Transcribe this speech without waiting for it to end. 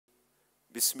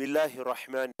بسم الله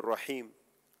الرحمن الرحيم.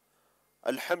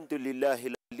 الحمد لله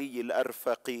العلي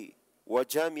الأرفق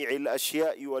وجامع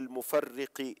الأشياء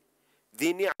والمفرق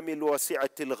ذي نعم الواسعة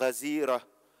الغزيرة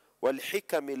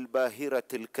والحكم الباهرة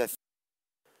الكثيرة،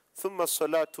 ثم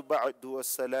الصلاة بعد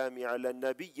والسلام على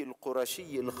النبي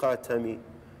القرشي الخاتم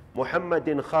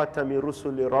محمد خاتم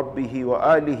رسل ربه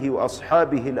وآله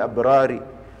وأصحابه الأبرار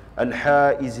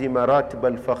الحائز مراتب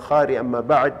الفخار. أما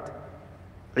بعد،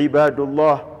 عباد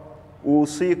الله،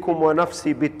 أوصيكم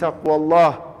ونفسي بتقوى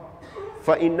الله،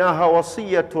 فإنها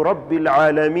وصية رب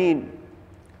العالمين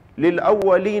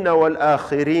للأولين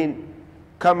والآخرين،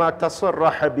 كما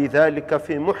تصرح بذلك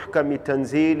في محكم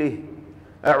تنزيله.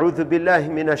 أعوذ بالله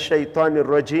من الشيطان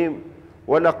الرجيم: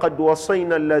 ولقد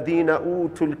وصينا الذين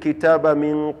أوتوا الكتاب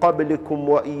من قبلكم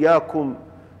وإياكم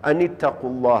أن اتقوا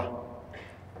الله.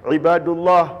 عباد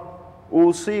الله،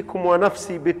 أوصيكم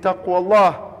ونفسي بتقوى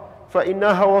الله،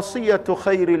 فإنها وصية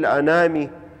خير الأنام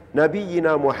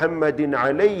نبينا محمد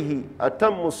عليه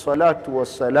أتم الصلاة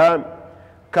والسلام،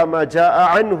 كما جاء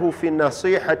عنه في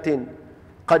نصيحة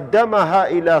قدمها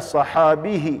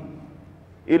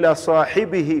إلى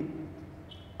صاحبه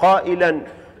قائلا: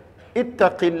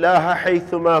 اتق الله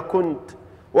حيثما كنت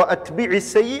وأتبع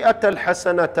السيئة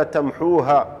الحسنة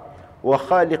تمحوها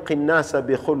وخالق الناس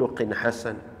بخلق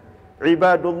حسن.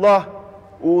 عباد الله،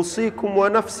 أوصيكم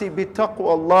ونفسي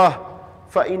بتقوى الله،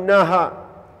 فإنها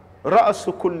رأس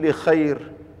كل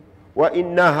خير،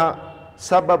 وإنها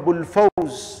سبب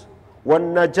الفوز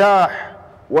والنجاح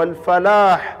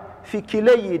والفلاح في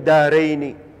كلي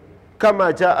دارين،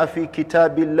 كما جاء في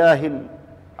كتاب الله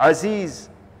العزيز: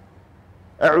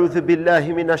 أعوذ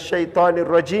بالله من الشيطان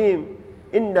الرجيم،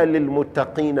 إن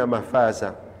للمتقين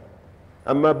مفازا.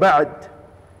 أما بعد,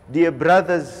 dear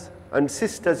brothers and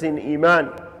sisters in Iman,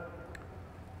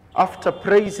 after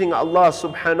praising Allah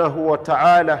subhanahu wa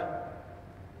ta'ala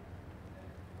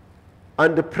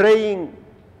and praying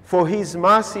for His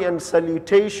mercy and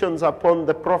salutations upon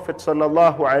the Prophet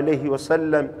sallallahu alaihi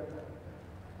wasallam,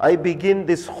 I begin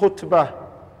this khutbah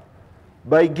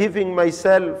by giving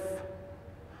myself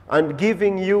and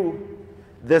giving you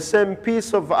the same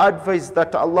piece of advice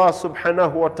that Allah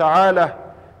subhanahu wa ta'ala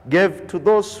gave to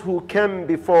those who came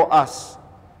before us,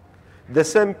 the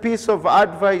same piece of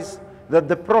advice that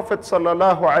the Prophet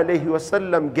sallallahu alaihi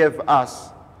wasallam gave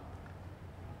us.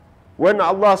 When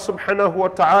Allah subhanahu wa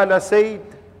ta'ala said,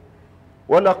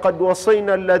 وَلَقَدْ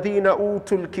وَصَيْنَا الَّذِينَ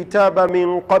أُوتُوا الْكِتَابَ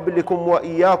مِنْ قَبْلِكُمْ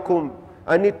وَإِيَّاكُمْ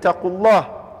أَنِ اتَّقُوا اللَّهِ,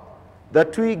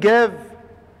 that we gave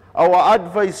our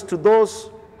advice to those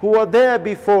who were there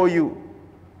before you,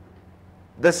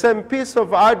 the same piece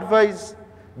of advice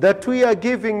that we are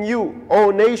giving you,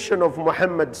 O nation of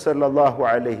Muhammad sallallahu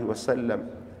alaihi wasallam.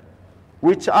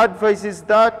 Which advice is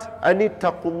that?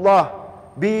 Anittaqullah,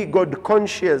 be God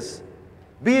conscious,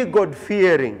 be God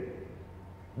fearing,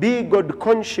 be God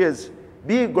conscious,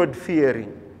 be God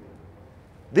fearing.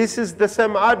 This is the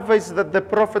same advice that the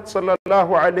Prophet sallallahu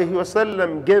alaihi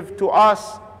wasallam gave to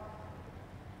us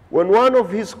when one of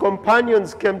his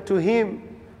companions came to him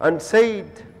and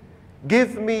said,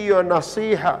 give me your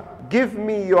nasiha, give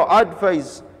me your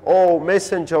advice, O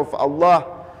Messenger of Allah.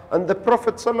 And the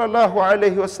Prophet sallallahu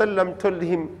alaihi wasallam told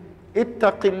him,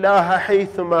 ittaqillaha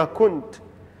haythuma kunt,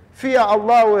 fear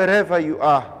Allah wherever you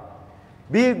are,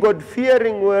 be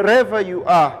God-fearing wherever you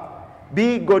are,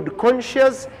 be God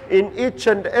conscious in each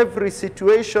and every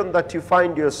situation that you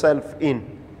find yourself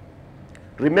in.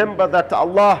 Remember that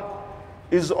Allah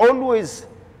is always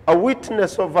a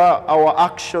witness of our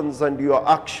actions and your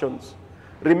actions.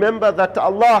 Remember that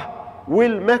Allah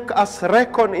will make us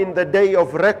reckon in the day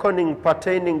of reckoning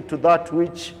pertaining to that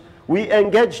which we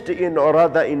engaged in, or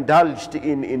rather indulged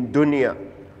in dunya.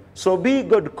 So be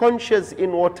God conscious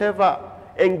in whatever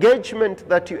engagement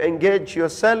that you engage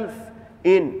yourself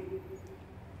in.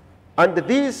 And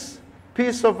this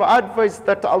piece of advice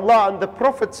that Allah and the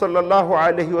Prophet sallallahu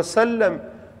alaihi wasallam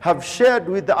have shared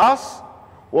with us,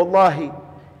 wallahi,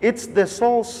 it's the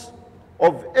source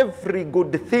of every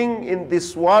good thing in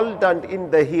this world and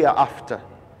in the hereafter.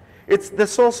 It's the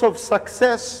source of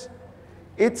success.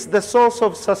 It's the source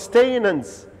of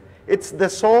sustenance. It's the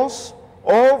source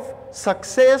of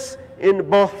success in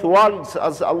both worlds,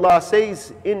 as Allah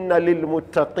says, Inna lil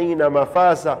muttaqina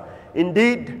mafaza.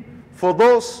 Indeed, for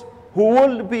those who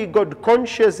will be God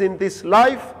conscious in this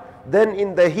life, then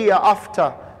in the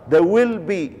hereafter they will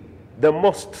be the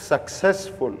most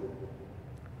successful.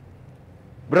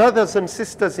 Brothers and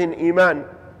sisters in Iman,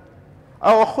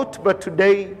 our khutbah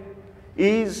today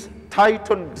is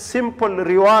titled Simple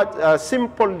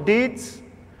Deeds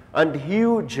and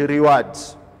Huge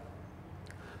Rewards.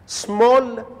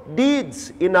 Small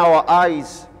deeds in our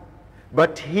eyes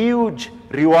but huge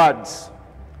rewards.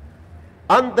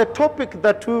 And the topic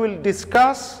that we will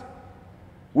discuss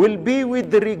will be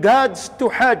with regards to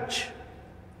Hajj,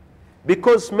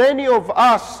 because many of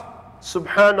us,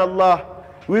 subhanallah,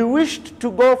 we wished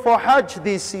to go for Hajj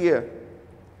this year.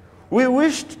 We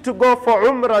wished to go for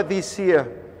Umrah this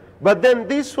year, but then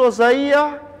this was a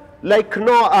year like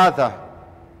no other.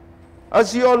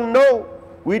 As you all know,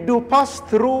 we do pass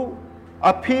through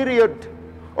a period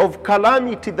of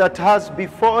calamity that has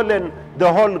befallen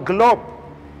the whole globe.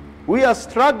 We are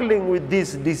struggling with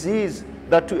this disease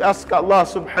that we ask Allah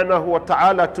subhanahu wa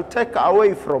ta'ala to take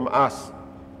away from us.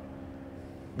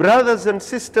 Brothers and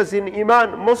sisters in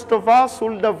Iman, most of us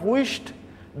would have wished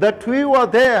that we were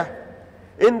there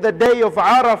in the day of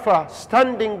Arafah,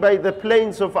 standing by the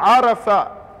plains of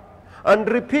Arafah and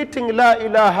repeating La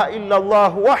ilaha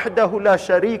illallah wahdahu la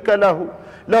sharika lahu,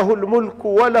 lahul mulku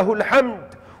wa lahul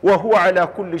hamd wa huwa ala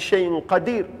kulli shayin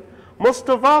qadir. Most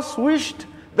of us wished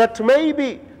that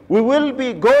maybe we will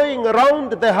be going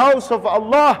around the house of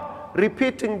Allah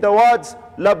repeating the words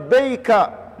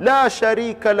labbaika la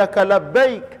sharika laka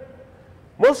labbaik.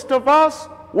 Most of us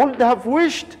would have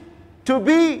wished to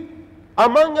be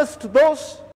amongst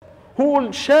those who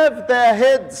will shave their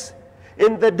heads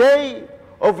in the day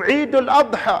of Eid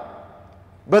al-Adha.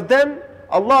 But then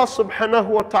Allah subhanahu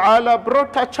wa ta'ala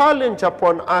brought a challenge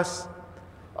upon us.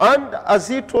 And as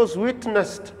it was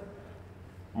witnessed,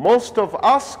 most of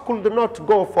us could not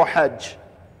go for Hajj.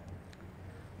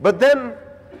 But then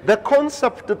the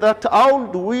concept that I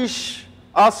would wish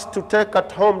us to take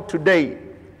at home today,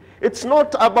 it's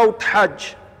not about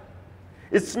Hajj.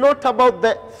 It's not about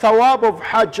the thawab of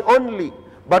Hajj only,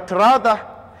 but rather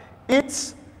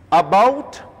it's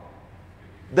about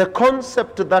the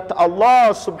concept that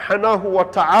Allah subhanahu wa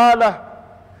ta'ala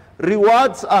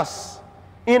rewards us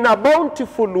in a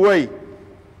bountiful way.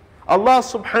 Allah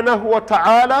subhanahu wa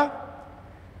ta'ala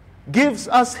gives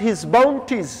us His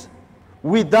bounties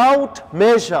without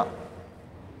measure.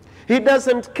 He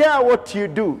doesn't care what you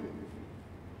do.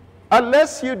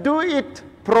 Unless you do it,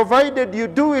 provided you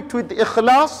do it with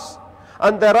ikhlas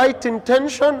and the right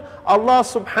intention, Allah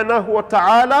subhanahu wa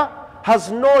ta'ala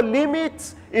has no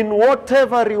limits in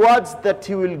whatever rewards that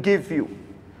He will give you.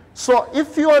 So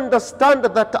if you understand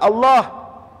that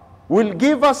Allah will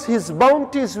give us His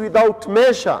bounties without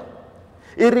measure,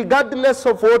 irregardless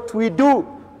of what we do,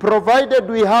 provided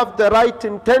we have the right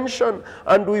intention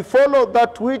and we follow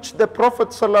that which the Prophet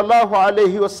sallallahu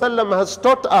alaihi wasallam has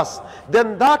taught us,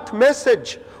 then that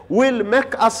message will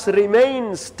make us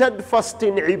remain steadfast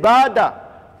in ibadah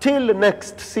till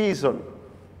next season.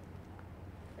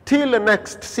 Till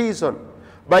next season.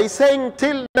 By saying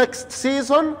till next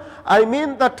season, I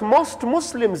mean that most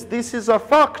Muslims, this is a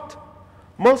fact,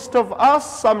 most of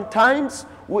us sometimes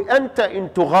we enter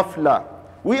into ghafla.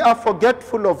 We are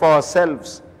forgetful of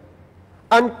ourselves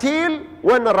until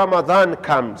when Ramadan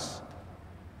comes.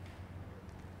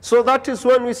 So that is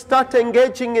when we start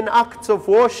engaging in acts of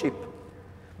worship,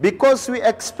 because we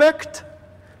expect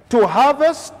to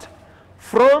harvest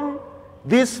from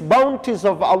these bounties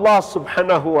of Allah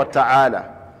subhanahu wa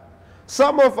ta'ala.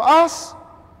 Some of us,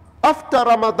 after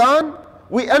Ramadan,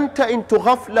 we enter into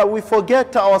ghafla, we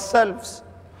forget ourselves.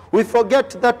 We forget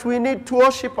that we need to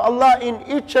worship Allah in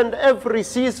each and every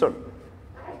season.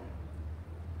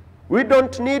 We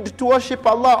don't need to worship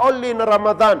Allah only in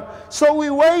Ramadan. So we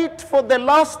wait for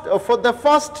the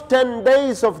first 10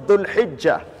 days of Dhul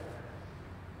Hijjah.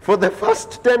 For the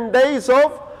first 10 days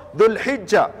of Dhul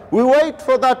Hijjah. We wait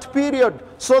for that period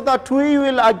so that we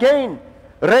will again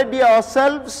ready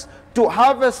ourselves to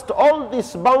harvest all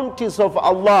these bounties of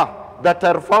Allah that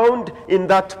are found in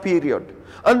that period.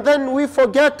 And then we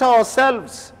forget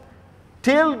ourselves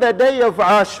till the day of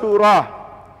Ashura.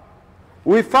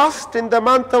 We fast in the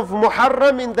month of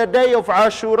Muharram in the day of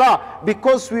Ashura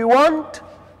because we want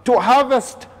to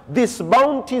harvest these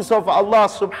bounties of Allah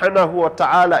subhanahu wa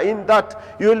ta'ala. In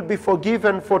that you will be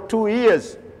forgiven for 2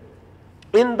 years.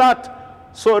 In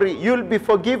that, you'll be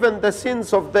forgiven the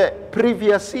sins of the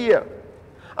previous year.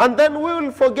 And then we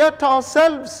will forget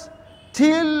ourselves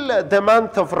till the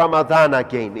month of Ramadan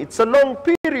again. It's a long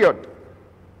period.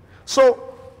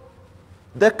 So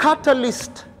the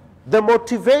catalyst, the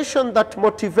motivation that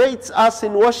motivates us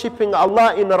in worshipping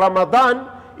Allah in Ramadan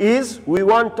is we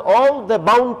want all the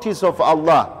bounties of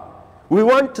Allah. We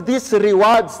want these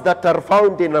rewards that are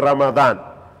found in Ramadan.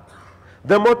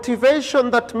 The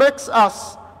motivation that makes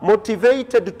us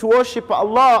motivated to worship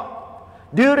Allah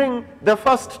during the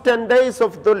first 10 days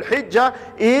of Dhul Hijjah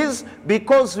is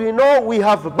because we know we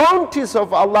have bounties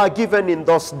of Allah given in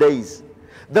those days.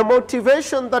 The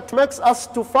motivation that makes us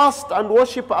to fast and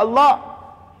worship Allah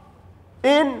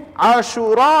in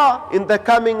Ashura in the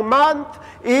coming month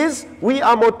is we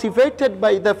are motivated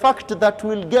by the fact that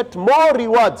we'll get more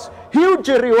rewards, huge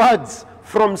rewards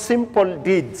from simple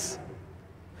deeds.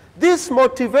 This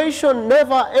motivation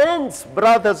never ends,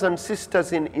 brothers and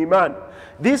sisters in Iman.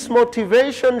 This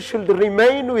motivation should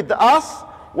remain with us,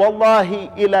 wallahi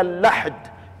ila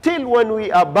lahd, till when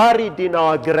we are buried in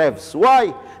our graves.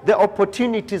 Why? The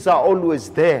opportunities are always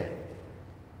there.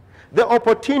 The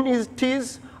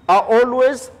opportunities are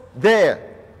always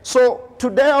there. So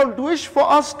today I would wish for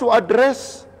us to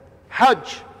address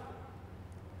Hajj.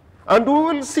 And we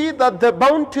will see that the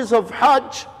bounties of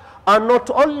Hajj are not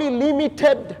only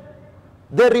limited,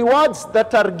 the rewards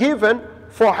that are given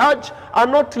for Hajj are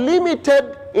not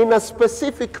limited in a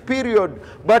specific period,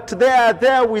 but they are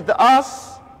there with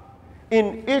us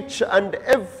in each and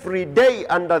every day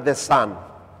under the sun.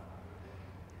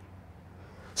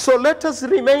 So let us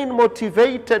remain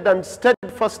motivated and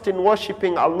steadfast in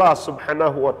worshipping Allah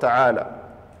subhanahu wa ta'ala.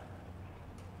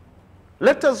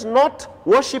 Let us not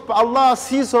worship Allah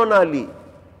seasonally.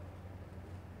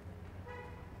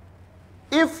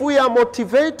 If we are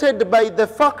motivated by the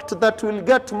fact that we'll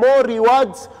get more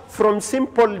rewards from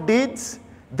simple deeds,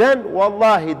 then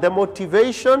wallahi, the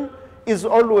motivation is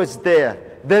always there.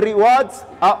 The rewards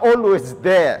are always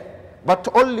there, but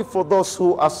only for those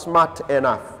who are smart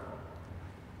enough.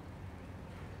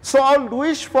 So I would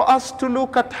wish for us to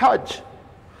look at Hajj.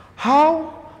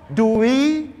 How do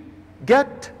we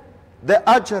get the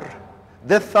ajr,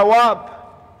 the thawab,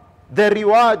 the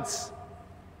rewards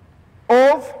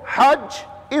of Hajj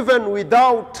even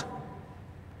without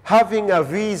having a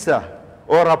visa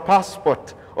or a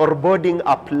passport or boarding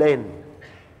a plane?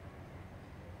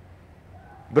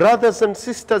 Brothers and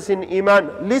sisters in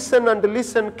Iman, listen and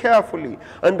listen carefully.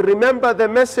 And remember, the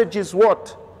message is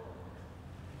what?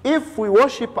 If we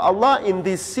worship Allah in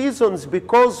these seasons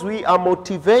because we are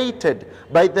motivated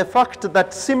by the fact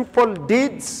that simple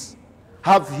deeds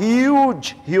have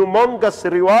huge,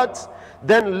 humongous rewards,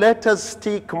 then let us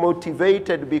stick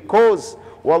motivated, because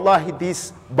wallahi,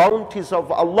 these bounties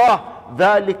of Allah,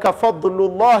 ذَلِكَ فَضْلُ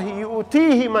اللَّهِ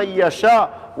يُؤْتِيهِ مَنْ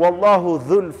يَشَاءُ وَاللَّهُ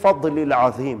ذُو الْفَضْلِ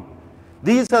الْعَظِيمِ.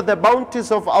 These are the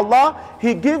bounties of Allah.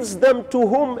 He gives them to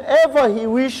whomever He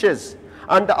wishes.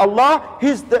 And Allah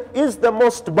is the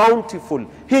most bountiful.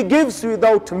 He gives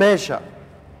without measure.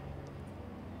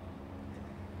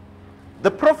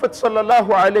 The Prophet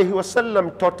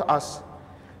ﷺ taught us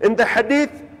in the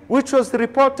hadith which was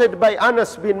reported by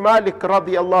Anas bin Malik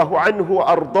radiyallahu anhu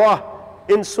ardah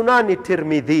in Sunan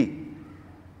Tirmidhi.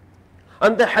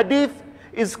 And the hadith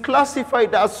is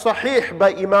classified as Sahih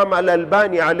by Imam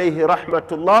Al-Albani alayhi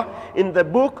rahmatullah in the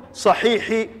book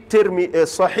Sahih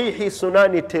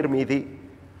Sunan Tirmidhi.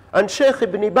 And Shaykh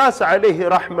Ibn Baz alayhi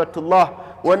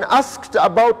rahmatullah, when asked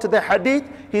about the hadith,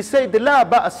 he said, La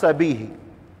ba'sa bihi.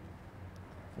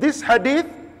 This hadith,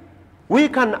 we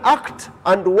can act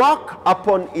and work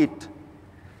upon it.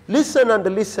 Listen and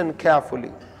listen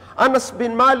carefully. Anas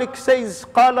bin Malik says,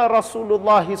 Qala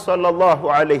Rasulullah sallallahu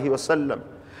alayhi wasallam,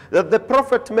 that the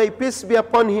Prophet, may peace be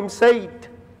upon him, said,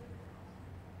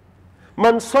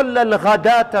 Man salla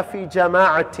al-ghadata fi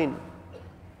jama'atin.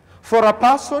 For a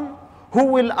person who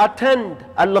will attend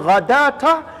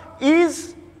al-ghadata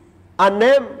is a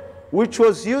name which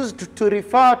was used to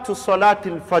refer to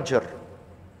Salatul Fajr.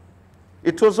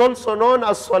 It was also known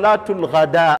as Salatul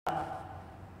Ghada.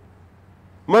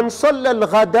 Man salla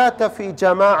al-ghadata fi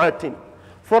jama'atin.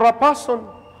 For a person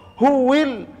who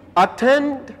will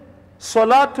attend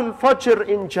Salatul Fajr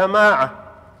in Jama'ah.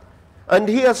 And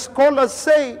here scholars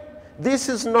say this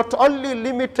is not only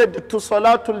limited to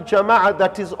Salatul Jama'ah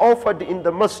that is offered in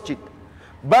the masjid,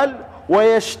 بل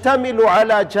ويشتمل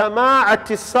على جماعة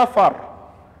السفر.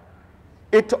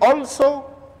 It also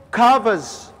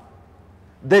covers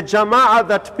the Jama'ah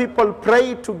that people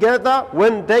pray together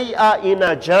when they are in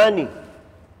a journey,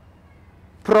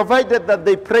 provided that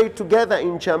they pray together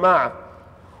in Jama'ah.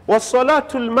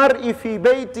 وصلاة المرء في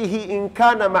بيته إن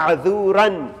كان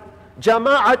معذورا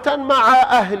جماعة مع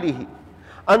أهله.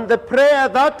 And the prayer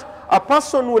that a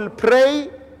person will pray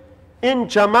in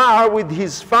Jama'ah with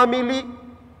his family,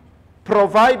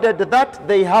 provided that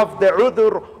they have the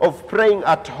udhr of praying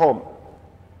at home.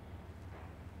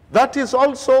 That is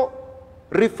also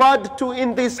referred to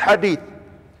in this hadith.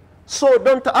 So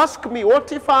don't ask me,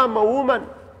 what if I'm a woman?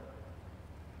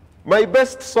 My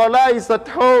best salah is at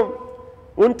home.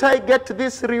 Won't I get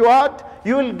this reward?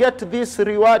 You will get this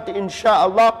reward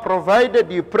insha'Allah,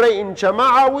 provided you pray in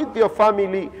Jama'ah with your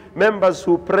family members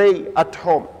who pray at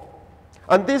home.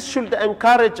 And this should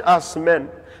encourage us men,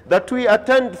 that we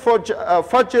attend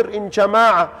Fajr in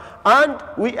Jama'ah, and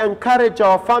we encourage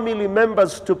our family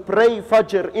members to pray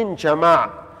Fajr in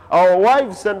Jama'ah. Our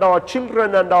wives and our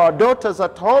children and our daughters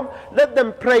at home, let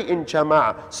them pray in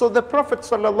Jama'ah. So the Prophet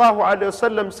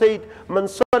ﷺ said, "Man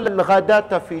salla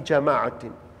al-ghadata fi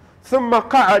jama'atin, thumma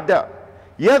qa'ada,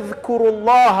 yadhkuru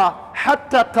Allah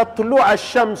hatta tatlu'a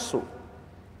ash-shamsu."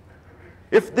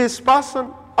 If this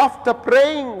person, after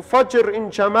praying Fajr in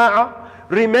Jama'ah,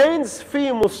 remains fi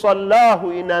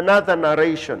musallahu, in another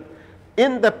narration,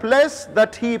 in the place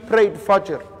that he prayed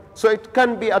Fajr. So it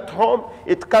can be at home,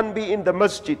 it can be in the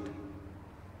masjid.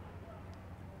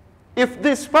 If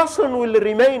this person will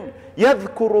remain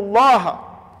yadhkurullah,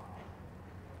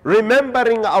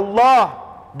 remembering Allah,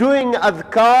 doing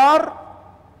adhkar,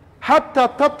 hatta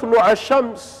tatlu'a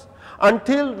shams,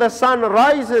 until the sun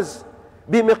rises,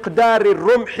 bimiqdari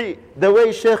rumhi, the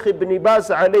way Shaykh Ibn Baz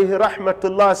alayhi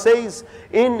rahmatullah says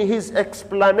in his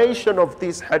explanation of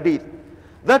this hadith.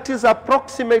 That is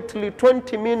approximately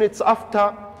 20 minutes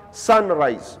after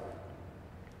sunrise.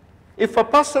 If a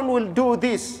person will do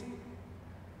this,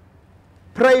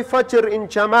 pray Fajr in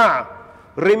Jama'ah,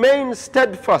 remain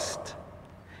steadfast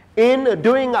in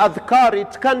doing adhkar,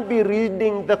 it can be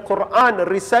reading the Quran,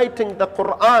 reciting the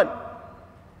Quran.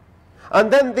 And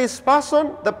then this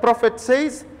person, the Prophet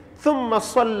says, ثُمَّ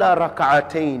صَلَّى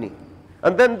رَكَعَتَيْنِ,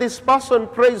 and then this person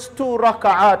prays 2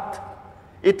 raka'at.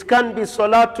 It can be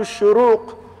Salatul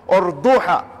Shuruq or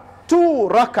Duha, 2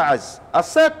 rak'ahs, a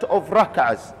set of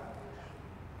rak'ahs.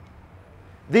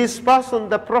 This person,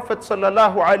 the Prophet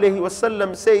sallallahu alayhi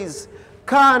wasallam says,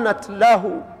 كانت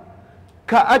له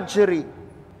كأجر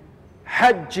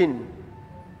حج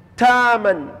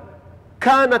تاما،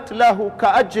 كانت له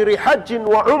كأجر حج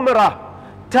وعمرة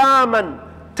تاما.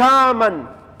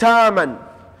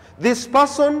 This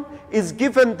person is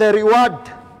given the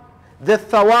reward, the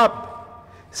thawab,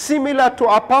 similar to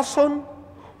a person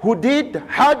who did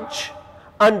Hajj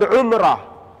and Umrah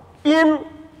in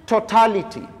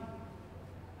totality.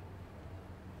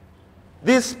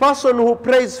 This person who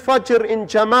prays Fajr in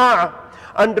Jama'ah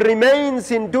and remains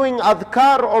in doing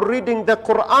adhkar or reading the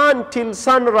Quran till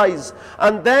sunrise,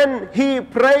 and then he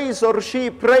prays or she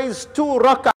prays 2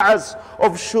 rak'ahs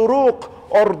of Shuruq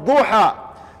or Duha,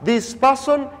 this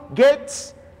person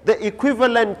gets the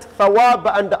equivalent thawab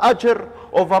and ajr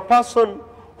of a person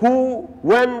who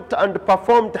went and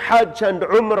performed Hajj and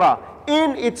Umrah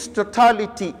in its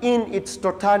totality, in its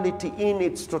totality, in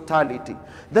its totality.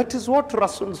 That is what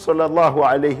Rasul sallallahu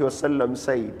alayhi wasallam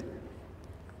said.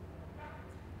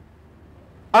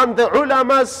 And the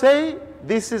ulama say,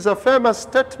 this is a famous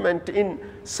statement in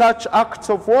such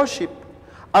acts of worship,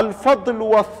 al-fadlu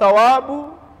wa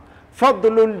thawabu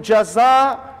fadlu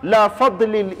al-jaza la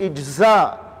fadlu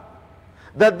al-ijza,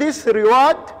 that this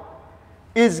reward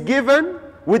is given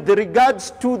with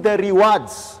regards to the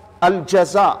rewards,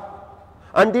 al-jaza.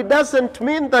 And it doesn't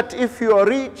mean that if you are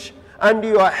rich and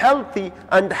you are healthy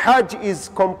and Hajj is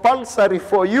compulsory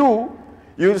for you,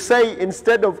 you say,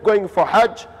 instead of going for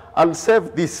Hajj, I'll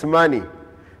save this money.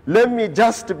 Let me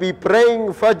just be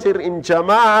praying Fajr in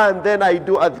Jama'ah, and then I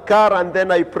do adhkar, and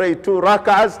then I pray 2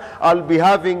 rak'ahs. I'll be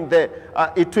having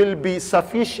it will be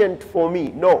sufficient for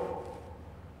me. No.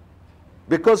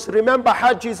 Because remember,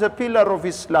 Hajj is a pillar of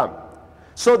Islam.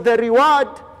 So the reward,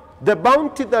 the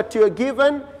bounty that you are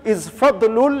given is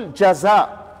fadlul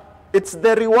jaza. It's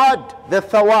the reward, the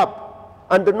thawab,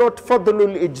 and not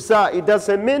fadlul ijza. It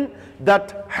doesn't mean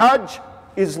that Hajj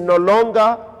is no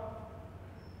longer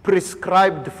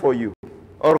prescribed for you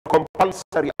or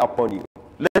compulsory upon you.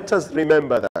 Let us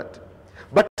remember that.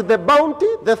 But the bounty,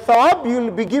 the thawab, you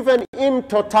will be given in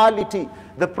totality.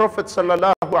 The Prophet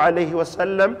sallallahu alaihi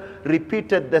wasallam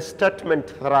repeated the statement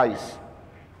thrice.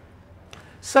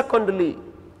 Secondly,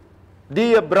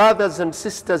 dear brothers and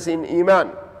sisters in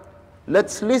Iman,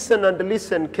 let's listen and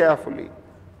listen carefully.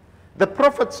 The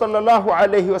Prophet sallallahu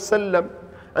alaihi wasallam,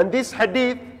 and this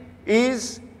hadith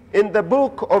is in the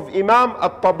book of Imam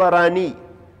al-Tabarani,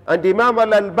 and Imam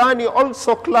al-Albani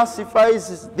also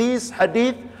classifies this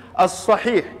hadith as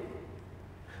sahih.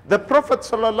 The Prophet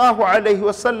sallallahu alaihi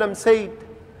wasallam said,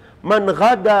 "Man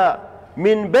ghada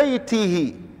min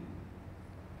baytihi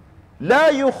la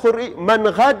yukhrij, man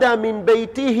ghada min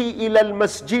baytihi ila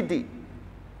al-masjidi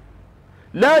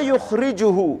la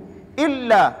yukhrijuhu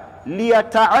illa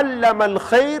liyata'allama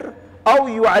al-khair aw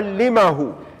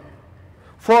yu'allimahu."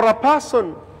 For a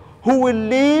person who will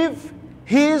leave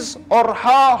his or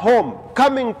her home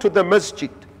coming to the masjid,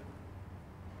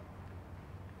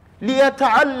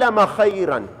 لِيَتَعَلَّمَ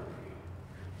خَيْرًا,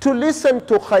 to listen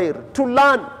to khair, to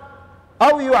learn,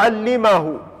 أَوْ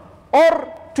يُعَلِّمَهُ,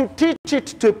 or to teach it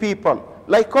to people.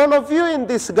 like all of you in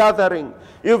this gathering,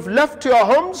 you've left your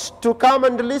homes to come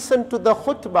and listen to the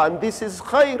khutbah, and this is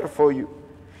khair for you.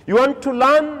 You want to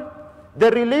learn the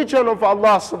religion of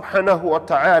Allah subhanahu wa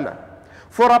ta'ala.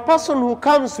 For a person who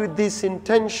comes with this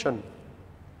intention,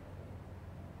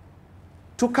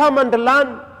 to come and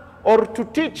learn or to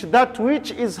teach that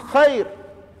which is khair,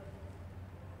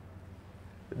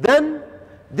 then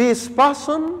this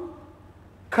person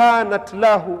كانت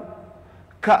له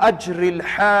كأجر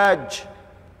الحاج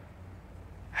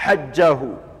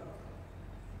حجه.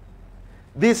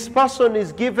 This person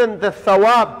is given the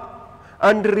thawab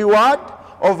and reward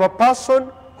of a person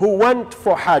who went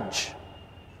for Hajj.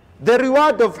 The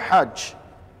reward of Hajj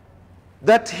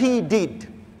that he did.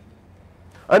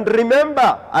 And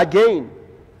remember again,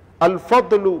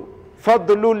 al-fadlu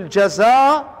fadlul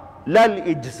jaza lal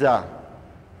ijza.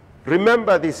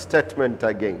 Remember this statement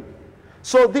again.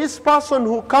 So this person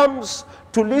who comes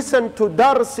to listen to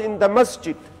dars in the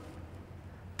masjid,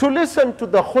 to listen to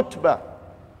the khutbah,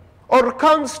 or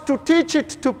comes to teach it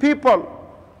to people,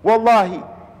 wallahi,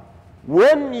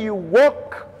 when you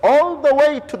walk all the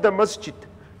way to the masjid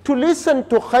to listen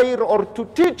to khair or to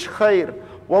teach khair,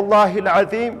 wallahi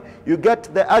al-azim, you get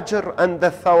the ajr and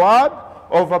the thawab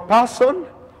of a person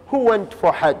who went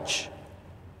for Hajj.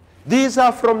 These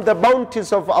are from the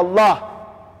bounties of Allah.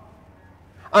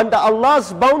 And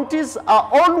Allah's bounties are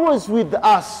always with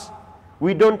us.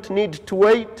 We don't need to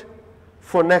wait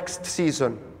for next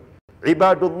season.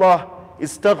 Ibadullah,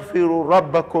 istaghfiru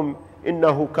rabbakum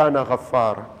innahu kana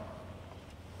ghaffara.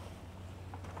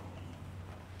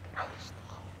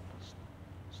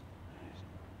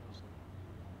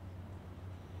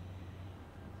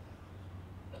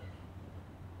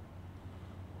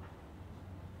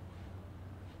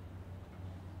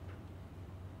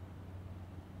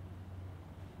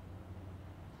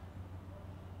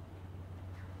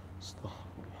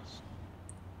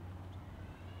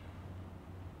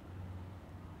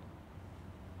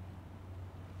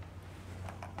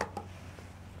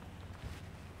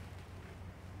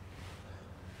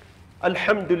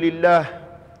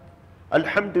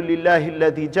 الحمد لله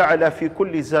الذي جعل في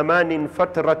كل زمان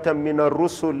فترة من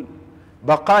الرسل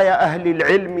بقايا أهل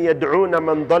العلم يدعون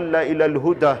من ضل إلى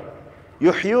الهدى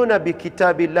يحيون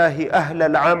بكتاب الله أهل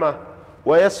العمى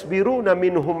ويصبرون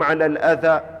منهم على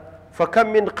الأذى فكم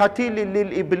من قتيل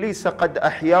للإبليس قد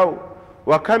أحيوا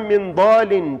وكم من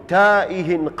ضال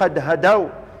تائه قد هدوا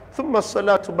ثم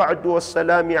الصلاة بعد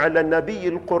والسلام على النبي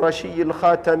القرشي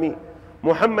الخاتم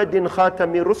محمد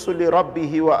خاتم رسل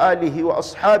ربه وآله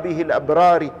وأصحابه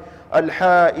الأبرار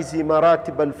الحائز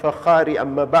مراتب الفخار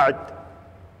أما بعد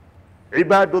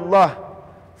عباد الله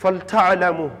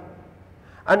فلتعلموا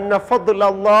أن فضل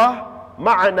الله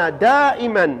معنا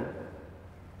دائما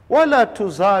ولا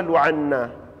تزال عنا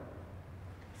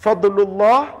فضل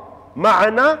الله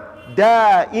معنا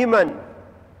دائما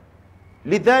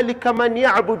لذلك من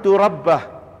يعبد ربه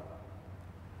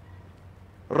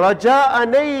رجاء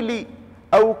نيل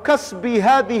أو كسب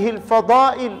هذه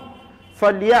الفضائل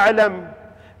فليعلم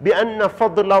بأن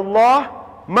فضل الله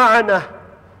معنا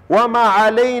وما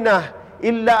علينا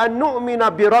إلا أن نؤمن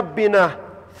بربنا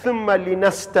ثم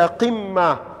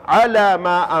لنستقم على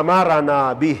ما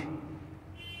أمرنا به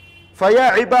فيا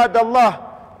عباد الله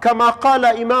كما قال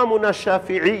إمامنا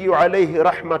الشافعي عليه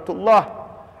رحمة الله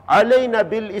علينا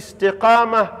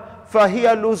بالاستقامة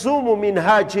فهي لزوم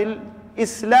منهاج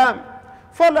الإسلام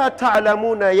فلا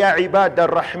تعلمون يا عباد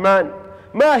الرحمن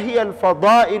ما هي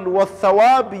الفضائل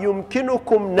والثواب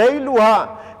يمكنكم نيلها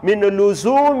من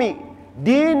لزوم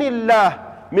دين الله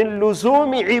من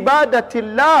لزوم عبادة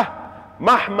الله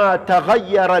مهما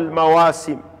تغير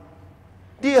المواسم.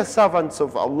 Dear servants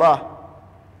of Allah,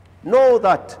 know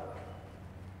that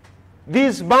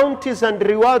these bounties and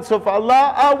rewards of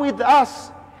Allah are with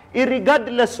us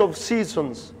irregardless of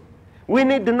seasons. We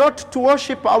need not to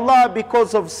worship Allah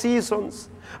because of seasons,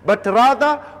 but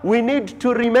rather we need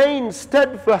to remain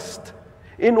steadfast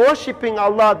in worshiping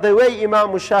Allah the way Imam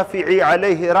Shafi'i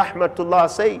alayhi rahmatullah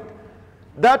said,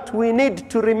 that we need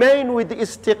to remain with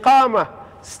istiqamah,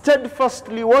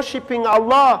 steadfastly worshiping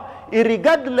Allah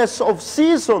irregardless of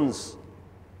seasons.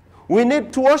 We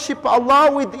need to worship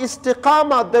Allah with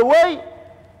istiqamah the way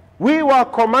we were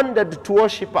commanded to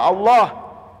worship Allah.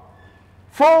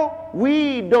 For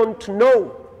we don't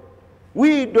know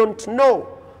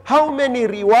how many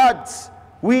rewards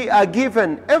we are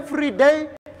given every day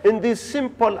in these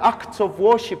simple acts of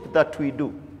worship that we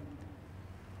do.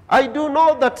 I do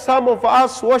know that some of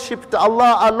us worshipped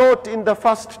Allah a lot in the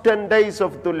first 10 days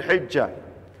of Dhul Hijjah.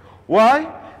 Why?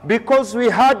 Because we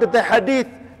heard the hadith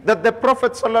that the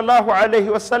Prophet sallallahu alaihi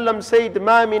wasallam said,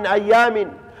 "Ma min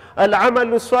ayyamin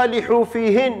al-amalu salihu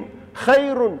fihin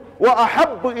خير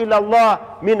وأحب إلى الله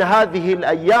من هذه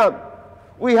الأيام.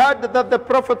 We heard that the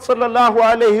Prophet sallallahu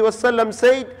alaihi wasallam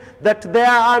said that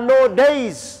there are no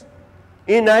days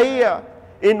in a year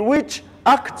in which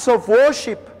acts of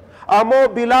worship are more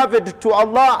beloved to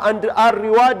Allah and are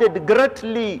rewarded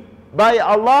greatly by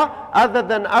Allah other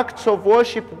than acts of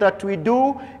worship that we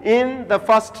do in the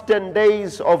first 10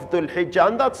 days of Dhul Hijjah.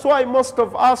 And that's why most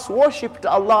of us worshipped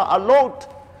Allah a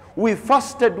lot. We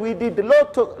fasted, we did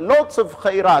lots of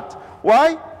khairat.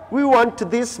 Why? We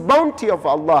want this bounty of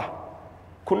Allah.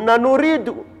 كنا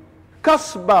نريد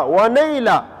كسب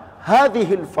ونيل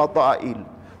هذه الفضائل.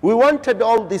 We wanted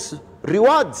all these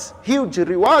rewards, huge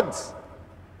rewards.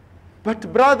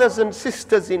 But brothers and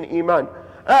sisters in Iman,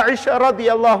 Aisha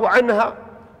radiallahu anha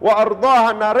wa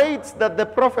ardaha narrates that the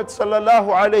Prophet sallallahu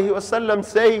alayhi wasallam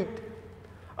said,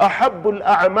 Ahabbul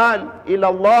a'mal ila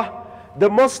Allah, the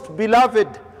most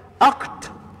beloved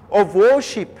act of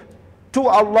worship to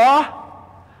Allah,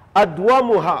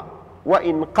 adwamuha wa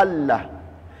in qalla,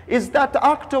 is that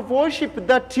act of worship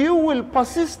that you will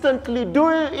persistently do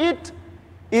it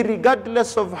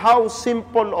irregardless of how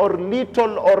simple or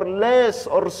little or less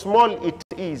or small it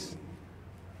is.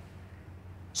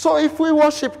 So if we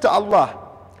worshipped Allah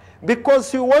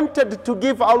because you wanted to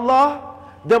give Allah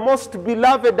the most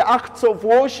beloved acts of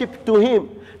worship to Him,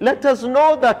 let us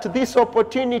know that this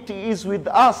opportunity is with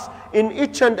us in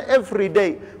each and every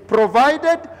day,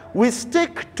 provided we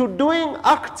stick to doing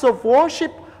acts of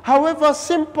worship however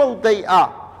simple they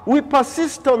are. We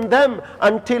persist on them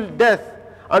until death.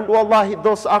 And wallahi,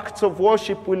 those acts of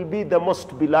worship will be the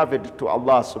most beloved to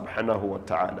Allah subhanahu wa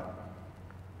ta'ala.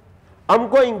 I'm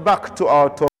going back to our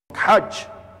topic, Hajj.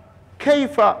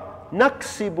 كيف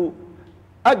نكسب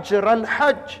أجر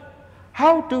الحج?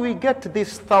 How do we get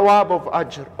this thawab of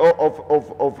ajr,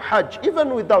 of Hajj,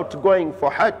 even without going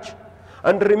for Hajj?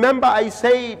 And remember I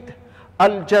said,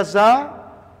 al-jaza,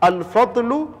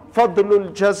 al-fadlu, fadlu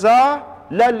al-jaza,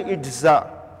 lal-ijza.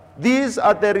 These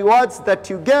are the rewards that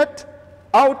you get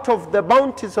out of the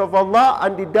bounties of Allah,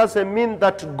 and it doesn't mean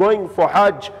that going for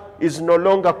Hajj is no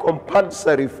longer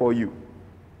compulsory for you.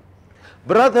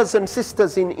 Brothers and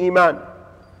sisters in Iman,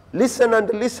 listen and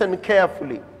listen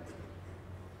carefully.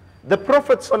 The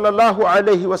Prophet sallallahu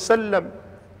alaihi wasallam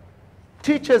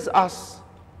teaches us,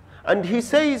 and he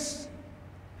says,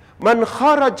 Man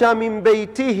kharaja min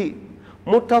baytihi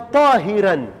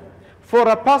mutatahiran, for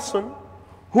a person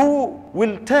who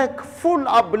will take full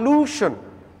ablution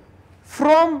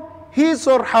from his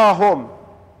or her home,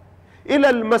 ila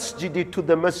al-masjid, to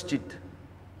the masjid,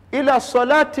 ila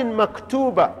salatin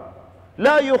maktuba,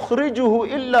 la yukhrijuhu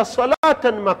illa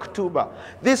salatan maktuba.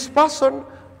 This person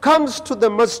comes to the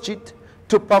masjid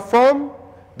to perform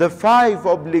the 5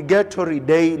 obligatory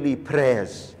daily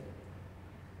prayers.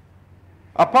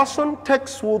 A person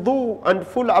takes wudu and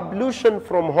full ablution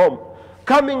from home,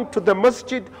 coming to the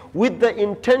masjid with the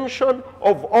intention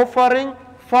of offering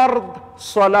fard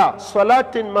salah,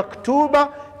 salatin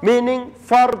maktuba, meaning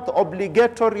fard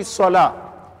obligatory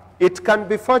salah. It can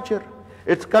be fajr,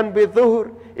 it can be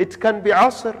dhuhr, it can be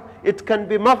asr, it can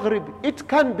be maghrib, it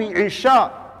can be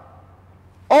isha.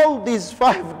 All these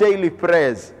 5 daily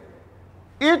prayers,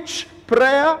 each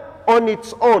prayer on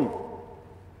its own.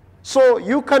 So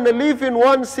you can live in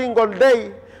one single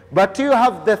day, but you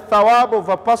have the thawab of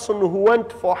a person who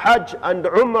went for Hajj and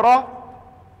Umrah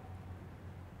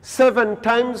 7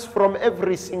 times from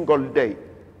every single day.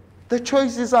 The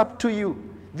choice is up to you.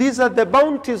 These are the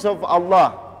bounties of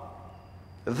Allah.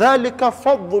 ذَلِكَ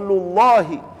فَضْلُ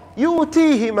اللَّهِ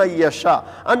يُؤْتِيهِ مَن يَشَاءُ.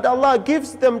 And Allah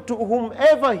gives them to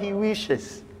whomever He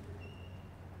wishes.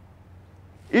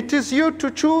 It is you to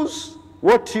choose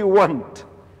what you want,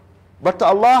 but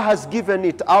Allah has given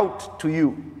it out to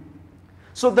you.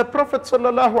 So the Prophet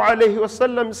sallallahu alaihi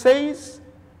wasallam says,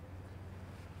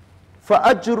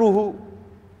 فَأَجْرُهُ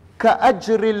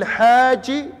كَأَجْرِ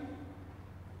الْحَاجِ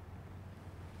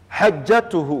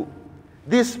حَجَّتُهُ.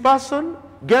 This person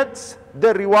gets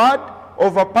the reward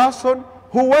of a person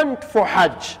who went for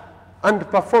Hajj and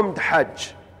performed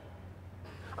Hajj.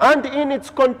 And in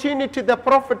its continuity, the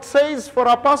Prophet says, for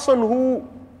a person who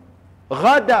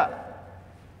غَدَى,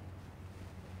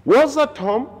 was at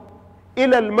home,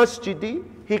 إِلَى الْمَسْجِدِ,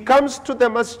 he comes to the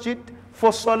masjid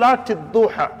for Salat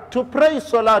al-Duha, to pray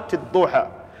Salat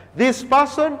al-Duha. This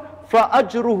person,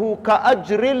 فَأَجْرُهُ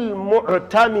كَأَجْرِ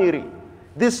الْمُعْتَمِرِ.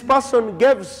 This person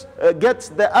gets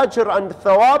the ajr and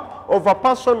thawab of a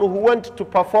person who went to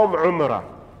perform Umrah.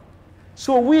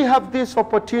 So we have these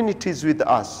opportunities with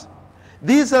us.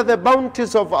 These are the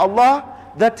bounties of Allah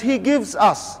that He gives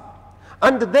us.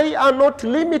 And they are not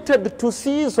limited to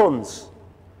seasons.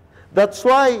 That's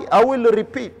why I will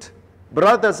repeat,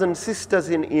 Brothers and sisters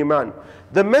in Iman,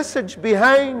 the message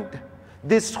behind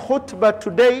this khutbah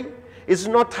today is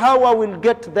not how I will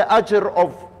get the ajr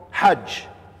of Hajj.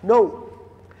 No.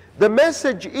 The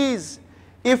message is,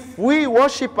 if we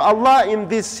worship Allah in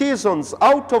these seasons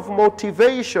out of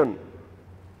motivation,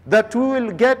 that we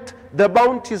will get the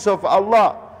bounties of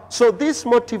Allah. So this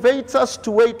motivates us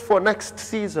to wait for next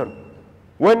season.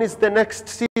 When is the next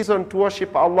season to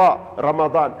worship Allah?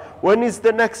 Ramadan. When is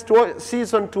the next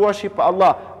season to worship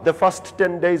Allah? The first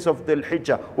 10 days of Dhul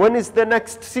Hijjah. When is the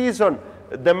next season?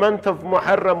 The month of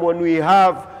Muharram, when we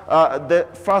have the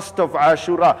fast of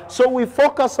Ashura. So we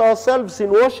focus ourselves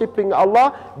in worshipping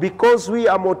Allah because we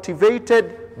are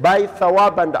motivated by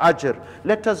thawab and ajr.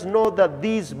 Let us know that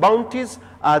these bounties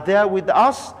are there with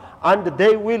us and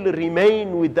they will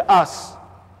remain with us.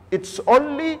 It's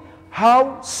only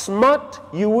how smart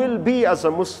you will be as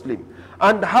a Muslim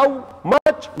and how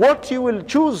much what you will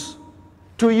choose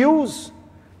to use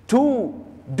to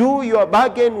do your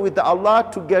bargain with Allah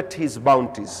to get His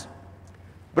bounties.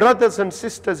 Brothers and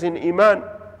sisters in Iman,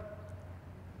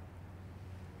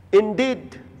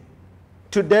 indeed,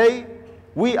 today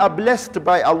we are blessed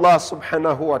by Allah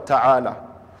subhanahu wa ta'ala.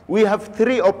 We have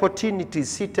 3 opportunities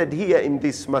seated here in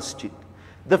this masjid.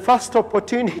 The first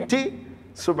opportunity,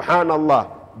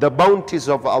 subhanallah, the bounties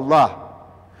of Allah.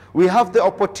 We have the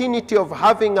opportunity of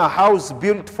having a house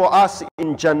built for us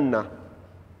in Jannah.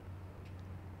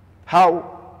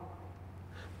 How?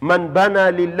 Man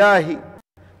bana lillahi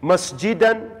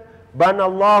masjidan bana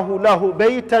Allahu lahu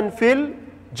baytan fil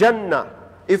Jannah.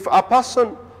 If a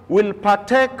person will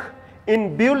partake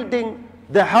in building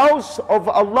the house of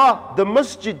Allah, the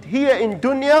masjid here in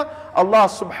dunya, Allah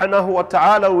subhanahu wa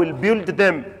ta'ala will build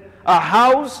them a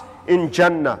house in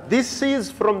Jannah. This is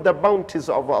from the bounties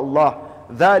of Allah.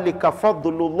 ذَلِكَ فَضْلُ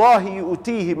اللَّهِ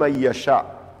يُؤْتِيهِ مَن يَشَاءُ.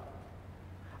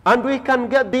 And we can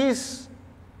get this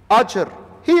ajr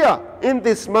here in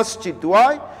this masjid.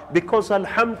 Why? Because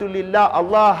alhamdulillah,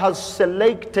 Allah has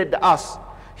selected us.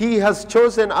 He has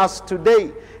chosen us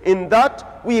today. In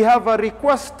that we have a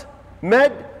request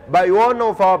made by one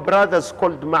of our brothers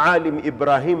called Ma'alim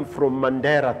Ibrahim from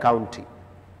Mandera County.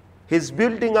 He's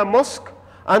building a mosque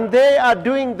and they are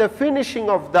doing the finishing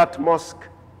of that mosque.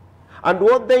 And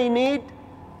what they need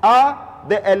are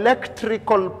the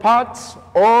electrical parts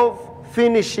of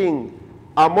finishing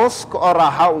a mosque or a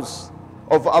house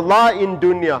of Allah in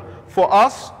dunya, for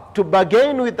us to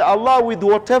bargain with Allah with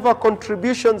whatever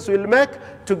contributions we'll make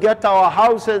to get our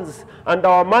houses and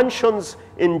our mansions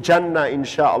in Jannah,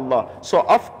 inshallah. So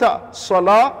after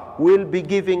Salah, we'll be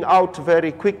giving out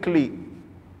very quickly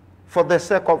for the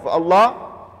sake of Allah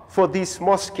for this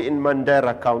mosque in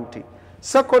Mandera County.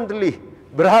 Secondly,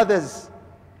 brothers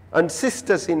and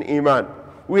sisters in Iman,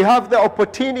 we have the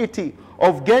opportunity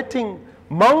of getting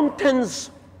mountains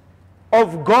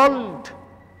of gold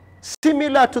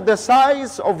similar to the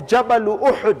size of Jabal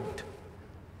Uhud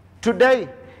today.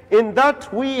 In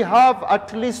that we have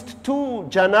at least 2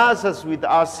 janazas with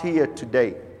us here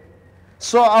today.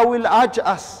 So I will urge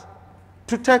us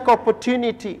to take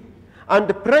opportunity and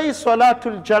pray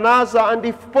Salatul Janaza, and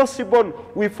if possible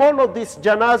we follow these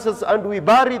janazas and we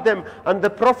bury them. And the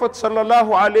Prophet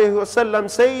sallallahu alaihi wasallam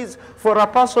says, for a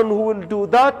person who will do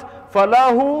that,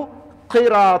 falahu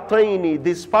qirataini,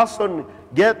 this person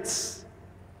gets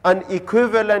an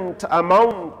equivalent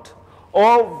amount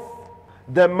of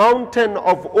the mountain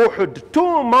of Uhud,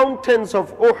 2 mountains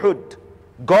of Uhud,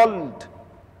 gold,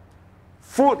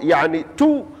 yani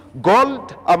 2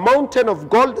 gold, a mountain of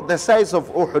gold the size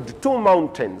of Uhud, 2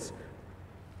 mountains.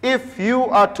 If you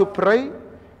are to pray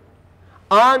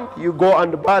and you go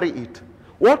and bury it,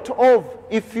 what of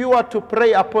if you are to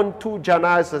pray upon 2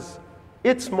 janazas?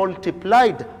 It's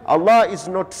multiplied. Allah is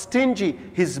not stingy.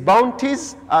 His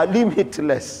bounties are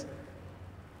limitless.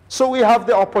 So we have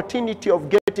the opportunity of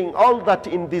getting all that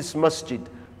in this masjid.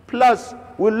 Plus,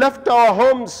 we left our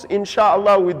homes,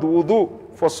 inshallah, with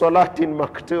wudu for Salatin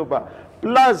Maktuba.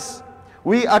 Plus,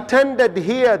 we attended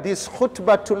here this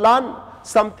khutbah to learn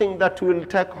something that we'll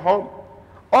take home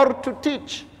or to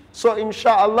teach. So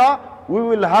inshallah, we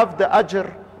will have the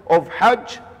ajr of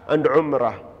Hajj and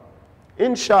Umrah.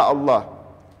 Inshallah.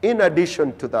 In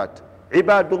addition to that,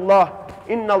 Ibadullah,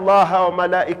 inna Allaha wa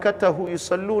malaikatahu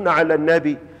yusalluna ala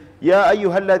nabi. Ya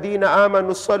ayyuhalladhina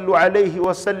amanu sallu alayhi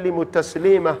wa sallimu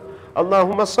taslima.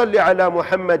 Allahumma salli ala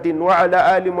Muhammadin wa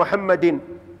ala ali Muhammadin.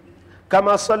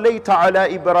 كما صليت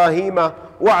على إبراهيم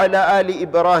وعلى آل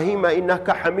إبراهيم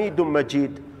إنك حميد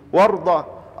مجيد وارض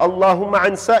اللهم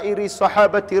عن سائر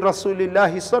صحابة رسول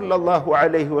الله صلى الله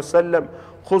عليه وسلم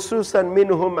خصوصا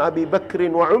منهم أبي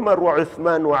بكر وعمر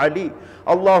وعثمان وعلي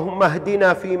اللهم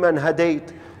اهدنا فيمن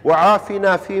هديت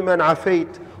وعافنا فيمن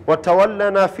عافيت،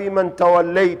 وتولنا فيمن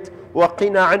توليت،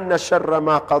 وقنا عنا شر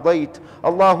ما قضيت.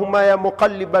 اللهم يا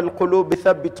مقلب القلوب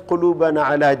ثبت قلوبنا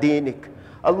على دينك.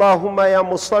 اللهم يا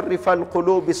مصرف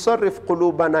القلوب صرف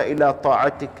قلوبنا إلى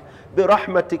طاعتك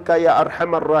برحمتك يا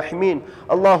أرحم الراحمين.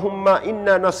 اللهم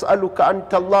إنا نسألك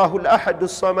أنت الله الأحد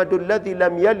الصمد الذي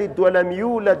لم يلد ولم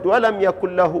يولد ولم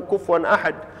يكن له كفوا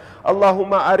أحد.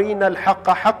 اللهم أرنا الحق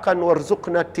حقا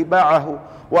وارزقنا اتباعه،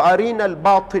 وأرنا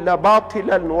الباطل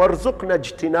باطلا وارزقنا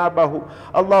اجتنابه.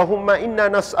 اللهم إنا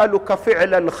نسألك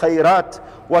فعل الخيرات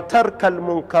وترك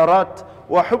المنكرات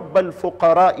وحب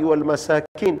الفقراء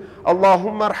والمساكين.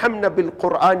 اللهم ارحمنا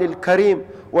بالقرآن الكريم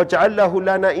واجعله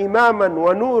لنا إماما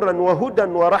ونورا وهدى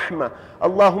ورحمة.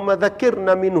 اللهم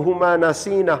ذكرنا منه ما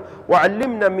نسينا،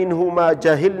 وعلمنا منه ما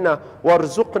جهلنا،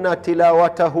 وارزقنا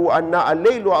تلاوته أناء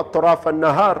الليل وأطراف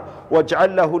النهار،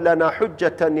 واجعله لنا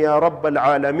حجة يا رب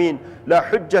العالمين، لا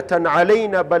حجة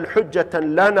علينا بل حجة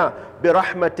لنا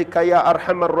برحمتك يا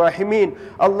أرحم الراحمين.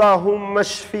 اللهم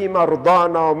اشف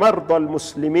مرضانا ومرضى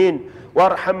المسلمين،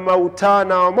 وارحم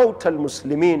موتانا وموتى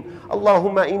المسلمين.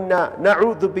 اللهم إنا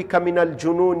نعوذ بك من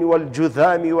الجنون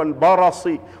والجذام والبرص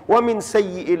ومن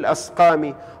سيء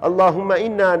الأسقام. اللهم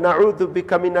إنا نعوذ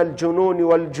بك من الجنون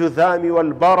والجذام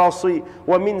والبرص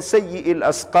ومن سيء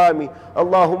الأسقام.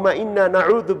 اللهم إنا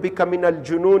نعوذ بك من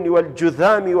الجنون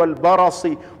والجذام والبرص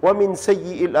ومن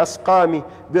سيء الأسقام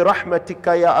برحمتك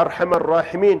يا أرحم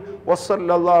الراحمين.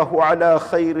 وصلى الله على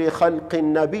خير خلق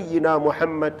نبينا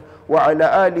محمد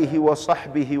وعلى آله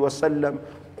وصحبه وسلم.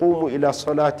 قوموا إلى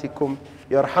صلاتكم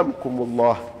يرحمكم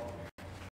الله.